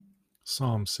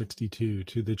Psalm 62,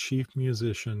 to the chief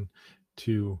musician,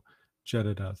 to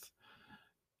Jeduthun,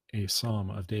 a psalm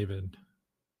of David.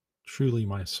 Truly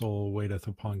my soul waiteth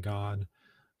upon God,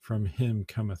 from him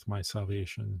cometh my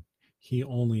salvation. He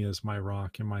only is my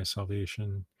rock and my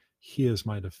salvation. He is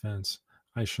my defense.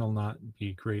 I shall not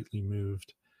be greatly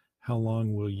moved. How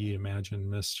long will ye imagine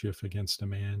mischief against a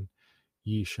man?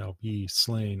 Ye shall be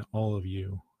slain, all of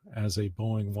you. As a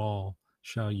bowing wall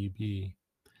shall ye be,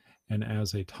 and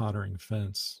as a tottering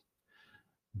fence.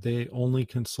 They only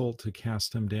consult to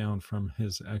cast him down from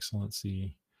his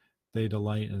excellency. They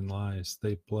delight in lies.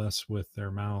 They bless with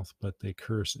their mouth, but they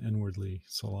curse inwardly.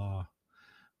 Selah.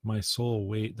 My soul,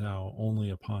 wait thou only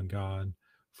upon God,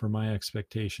 for my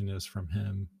expectation is from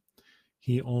him.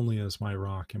 He only is my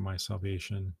rock and my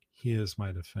salvation. He is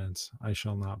my defense. I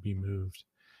shall not be moved.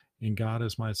 In God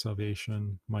is my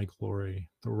salvation, my glory,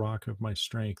 the rock of my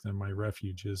strength, and my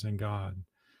refuge is in God.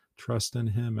 Trust in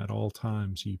him at all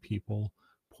times, ye people.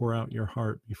 Pour out your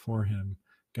heart before him.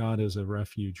 God is a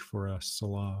refuge for us.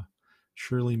 Selah.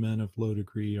 Surely men of low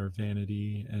degree are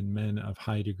vanity, and men of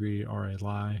high degree are a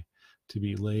lie, to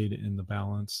be laid in the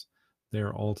balance. They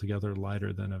are altogether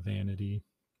lighter than a vanity.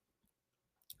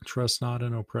 Trust not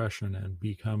in oppression, and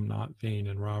become not vain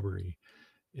in robbery.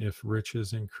 If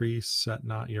riches increase, set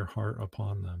not your heart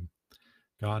upon them.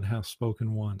 God hath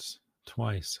spoken once,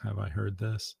 twice have I heard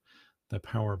this, that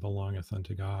power belongeth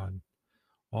unto God.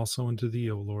 Also unto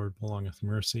thee, O Lord, belongeth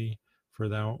mercy, for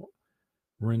thou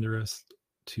renderest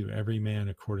to every man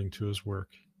according to his work.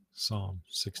 Psalm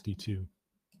 62.